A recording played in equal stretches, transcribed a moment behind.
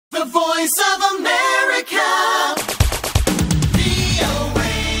The Voice of America.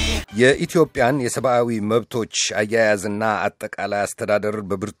 የኢትዮጵያን የሠብዓዊ መብቶች አያያዝና አጠቃላይ አስተዳድር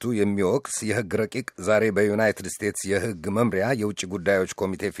በብርቱ የሚወቅስ የሕግ ረቂቅ ዛሬ በዩናይትድ ስቴትስ የሕግ መምሪያ የውጭ ጉዳዮች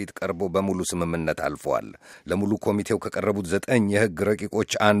ኮሚቴ ፊት ቀርቦ በሙሉ ስምምነት አልፏል። ለሙሉ ኮሚቴው ከቀረቡት 9 የሕግ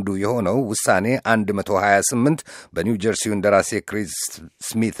ረቂቆች አንዱ የሆነው ውሳኔ 128 በኒው ጀርሲው እንደራሴ ክሪስ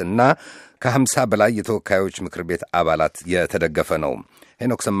ስሚት እና ከ50 በላይ የተወካዮች ምክር ቤት አባላት የተደገፈ ነው።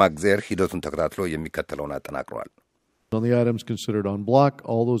 ሄኖክ ሰማግዜር ሂደቱን ተከታትሎ የሚከተለውን አጠናቅሯል። On the items considered on block,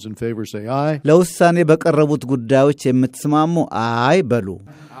 all those in favor say aye. ለውሳኔ በቀረቡት ጉዳዮች የምትስማሙ አይ በሉ።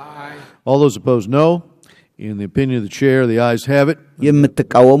 All those opposed no. In the opinion of the chair, the ayes have it.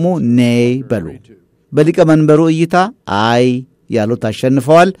 የምትቃወሙ ኔይ በሉ። በሊቀመንበሩ እይታ አይ ያሉት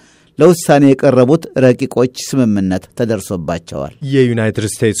አሸንፈዋል። ለውሳኔ የቀረቡት ረቂቆች ስምምነት ተደርሶባቸዋል። የዩናይትድ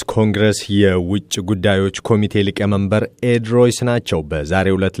ስቴትስ ኮንግረስ የውጭ ጉዳዮች ኮሚቴ ሊቀመንበር ኤድ ሮይስ ናቸው።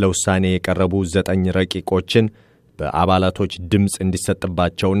 በዛሬው ዕለት ለውሳኔ የቀረቡ 9 ረቂቆችን በአባላቶች ድምጽ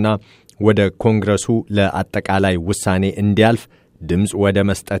እንዲሰጥባቸውና ወደ ኮንግረሱ ለአጠቃላይ ውሳኔ እንዲያልፍ ድምጽ ወደ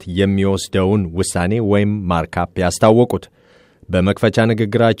መስጠት የሚወስደውን ውሳኔ ወይም ማርካፕ ያስታወቁት። በመክፈቻ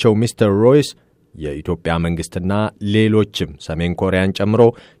ንግግራቸው ሚስተር ሮይስ የኢትዮጵያ መንግስትና ሌሎችም ሰሜን ኮሪያን ጨምሮ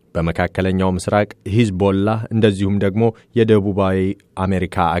በመካከለኛው ምስራቅ ሂዝቦላህ እንደዚሁም ደግሞ የደቡባዊ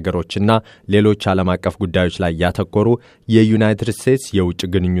አሜሪካ አገሮችና ሌሎች ዓለም አቀፍ ጉዳዮች ላይ ያተኮሩ የዩናይትድ ስቴትስ የውጭ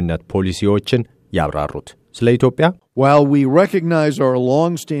ግንኙነት ፖሊሲዎችን ያብራሩት። ስለ ኢትዮጵያ While we recognize our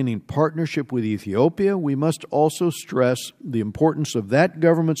long-standing partnership with Ethiopia, we must also stress the importance of that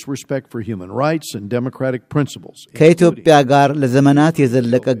government's respect for human rights and democratic principles. ከኢትዮጵያ ጋር ለዘመናት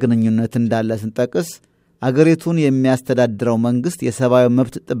የዘለቀ ግንኙነት እንዳለ ስንጠቅስ አገሪቱን የሚያስተዳድረው መንግስት የሰብዓዊ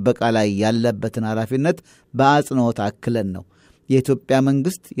መብት ጥበቃ ላይ ያለበትን ኃላፊነት በአጽንኦት አክለን ነው። የኢትዮጵያ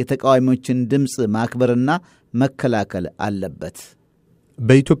መንግስት የተቃዋሚዎችን ድምጽ ማክበርና መከላከል አለበት።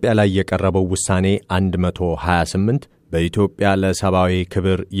 በኢትዮጵያ ላይ የቀረበው ውሳኔ 128 በኢትዮጵያ ለሰብዓዊ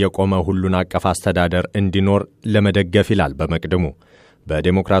ክብር የቆመ ሁሉን አቀፍ አስተዳደር እንዲኖር ለመደገፍ ይላል። በመቅድሙ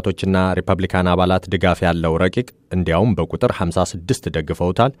በዴሞክራቶችና ሪፐብሊካን አባላት ድጋፍ ያለው ረቂቅ እንዲያውም በቁጥር 56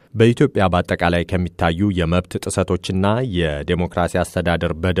 ደግፈውታል። በኢትዮጵያ በአጠቃላይ ከሚታዩ የመብት ጥሰቶችና የዴሞክራሲ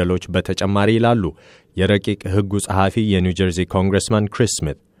አስተዳደር በደሎች በተጨማሪ ይላሉ የረቂቅ ሕጉ ጸሐፊ የኒው ጀርሲ ኮንግረስማን ክሪስ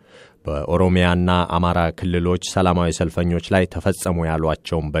ስሚት በኦሮሚያና አማራ ክልሎች ሰላማዊ ሰልፈኞች ላይ ተፈጸሙ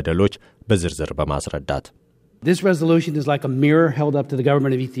ያሏቸውን በደሎች በዝርዝር በማስረዳት This resolution is like a mirror held up to the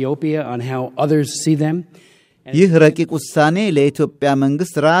government of Ethiopia on how others see them. ይህ ረቂቅ ውሳኔ ለኢትዮጵያ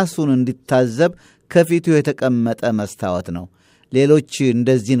መንግስት ራሱን እንዲታዘብ ከፊቱ የተቀመጠ መስታወት ነው። ሌሎች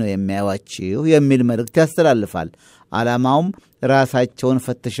እንደዚህ ነው የሚያዩዋችሁ የሚል መልእክት ያስተላልፋል። ዓላማውም ራሳቸውን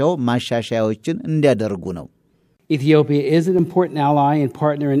ፈትሸው ማሻሻያዎችን እንዲያደርጉ ነው። Ethiopia is an important ally and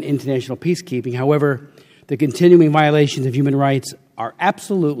partner in international peacekeeping. However, the continuing violations of human rights are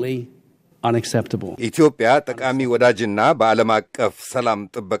absolutely unacceptable. ኢትዮጵያ ጠቃሚ ወዳጅና በዓለም አቀፍ ሰላም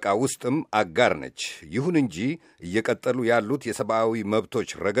ጥበቃ ውስጥም አጋር ነች። ይሁን እንጂ እየቀጠሉ ያሉት የሰብዓዊ መብቶች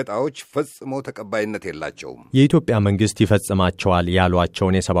ረገጣዎች ፈጽሞ ተቀባይነት የላቸውም። የኢትዮጵያ መንግስት ይፈጽማቸዋል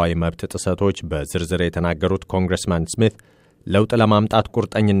ያሏቸውን የሰብዓዊ መብት ጥሰቶች በዝርዝር የተናገሩት ኮንግረስማን ስሚት ለውጥ ለማምጣት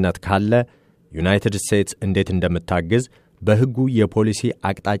ቁርጠኝነት ካለ ዩናይትድ ስቴትስ እንዴት እንደምታግዝ በሕጉ የፖሊሲ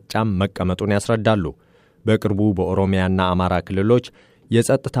አቅጣጫም መቀመጡን ያስረዳሉ። በቅርቡ በኦሮሚያና አማራ ክልሎች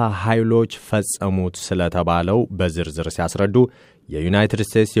የጸጥታ ኃይሎች ፈጸሙት ስለተባለው በዝርዝር ሲያስረዱ የዩናይትድ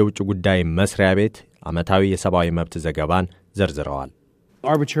ስቴትስ የውጭ ጉዳይ መስሪያ ቤት ዓመታዊ የሰብዓዊ መብት ዘገባን ዘርዝረዋል።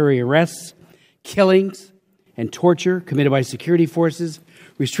 Arbitrary arrests, killings, and torture committed by security forces,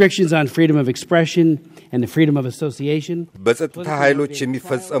 restrictions on freedom of expression and the freedom of association. በጸጥታ ኃይሎች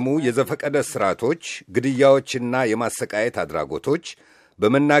የሚፈጸሙ የዘፈቀደ ስርዓቶች፣ ግድያዎችና የማሰቃየት አድራጎቶች፣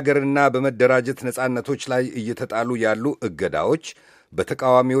 በመናገርና በመደራጀት ነጻነቶች ላይ እየተጣሉ ያሉ እገዳዎች፣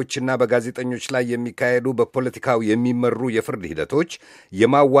 በተቃዋሚዎችና በጋዜጠኞች ላይ የሚካሄዱ በፖለቲካው የሚመሩ የፍርድ ሂደቶች፣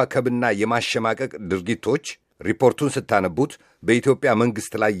 የማዋከብና የማሸማቀቅ ድርጊቶች ሪፖርቱን ስታነቡት በኢትዮጵያ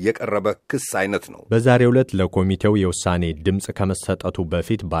መንግስት ላይ የቀረበ ክስ አይነት ነው። በዛሬው ዕለት ለኮሚቴው የውሳኔ ድምጽ ከመሰጠቱ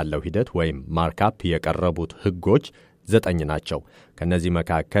በፊት ባለው ሂደት ወይም ማርካፕ የቀረቡት ሕጎች 9 ናቸው። ከነዚህ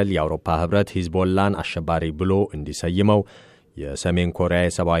መካከል የአውሮፓ ህብረት ሂዝቦላን አሸባሪ ብሎ እንዲሰይመው የሰሜን ኮሪያ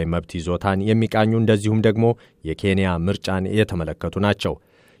የሰብዓዊ መብት ይዞታን የሚቃኙ እንደዚሁም ደግሞ የኬንያ ምርጫን የተመለከቱ ናቸው።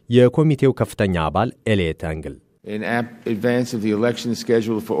 የኮሚቴው ከፍተኛ አባል ኤሊየት አንግል In advance of the election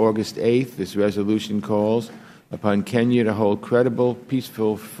scheduled for August 8th, this resolution calls upon Kenya to hold credible,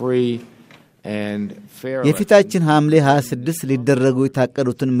 peaceful, free and fair የፊታችን ሐምሌ 26 ሊደረጉ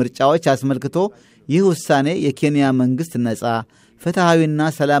የታቀዱትን ምርጫዎች አስመልክቶ ይህ ውሳኔ የኬንያ መንግስት ነጻ ፍትሃዊና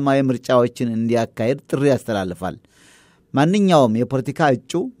ሰላማዊ ምርጫዎችን እንዲያካሂድ ጥሪ ያስተላልፋል። ማንኛውም የፖለቲካ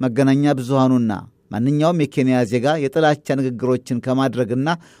እጩ መገናኛ ብዙሃኑና ማንኛውም የኬንያ ዜጋ የጥላቻ ንግግሮችን ከማድረግና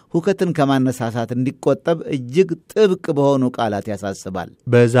ሁከትን ከማነሳሳት እንዲቆጠብ እጅግ ጥብቅ በሆኑ ቃላት ያሳስባል።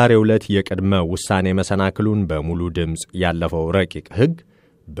 በዛሬው ዕለት የቅድመ ውሳኔ መሰናክሉን በሙሉ ድምፅ ያለፈው ረቂቅ ሕግ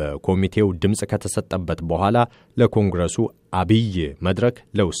በኮሚቴው ድምፅ ከተሰጠበት በኋላ ለኮንግረሱ አብይ መድረክ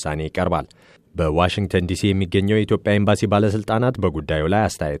ለውሳኔ ይቀርባል። በዋሽንግተን ዲሲ የሚገኘው የኢትዮጵያ ኤምባሲ ባለስልጣናት በጉዳዩ ላይ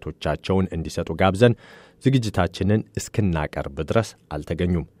አስተያየቶቻቸውን እንዲሰጡ ጋብዘን ዝግጅታችንን እስክናቀርብ ድረስ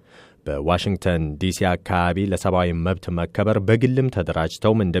አልተገኙም። በዋሽንግተን ዲሲ አካባቢ ለሰብዓዊ መብት መከበር በግልም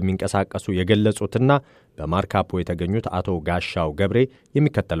ተደራጅተውም እንደሚንቀሳቀሱ የገለጹትና በማርካፖ የተገኙት አቶ ጋሻው ገብሬ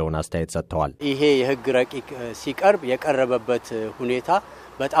የሚከተለውን አስተያየት ሰጥተዋል። ይሄ የሕግ ረቂቅ ሲቀርብ የቀረበበት ሁኔታ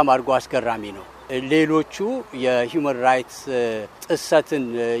በጣም አድርጎ አስገራሚ ነው። ሌሎቹ የሂውማን ራይትስ ጥሰትን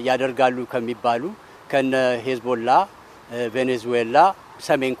ያደርጋሉ ከሚባሉ ከነ ሄዝቦላ፣ ቬኔዙዌላ፣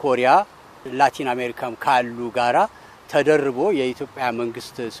 ሰሜን ኮሪያ፣ ላቲን አሜሪካም ካሉ ጋራ ተደርቦ የኢትዮጵያ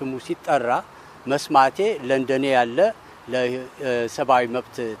መንግስት ስሙ ሲጠራ መስማቴ ለንደኔ ያለ ለሰብዓዊ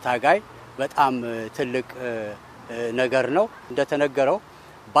መብት ታጋይ በጣም ትልቅ ነገር ነው። እንደተነገረው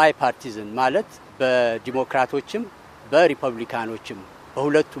ባይፓርቲዝን ማለት በዲሞክራቶችም በሪፐብሊካኖችም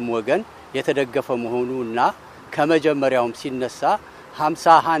በሁለቱም ወገን የተደገፈ መሆኑና ከመጀመሪያውም ሲነሳ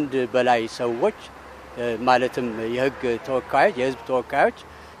 51 በላይ ሰዎች ማለትም የሕግ ተወካዮች የሕዝብ ተወካዮች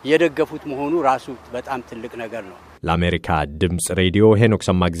የደገፉት መሆኑ ራሱ በጣም ትልቅ ነገር ነው። ለአሜሪካ ድምፅ ሬዲዮ ሄኖክ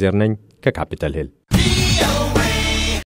ሰማግዜር ነኝ ከካፒተል ሂል።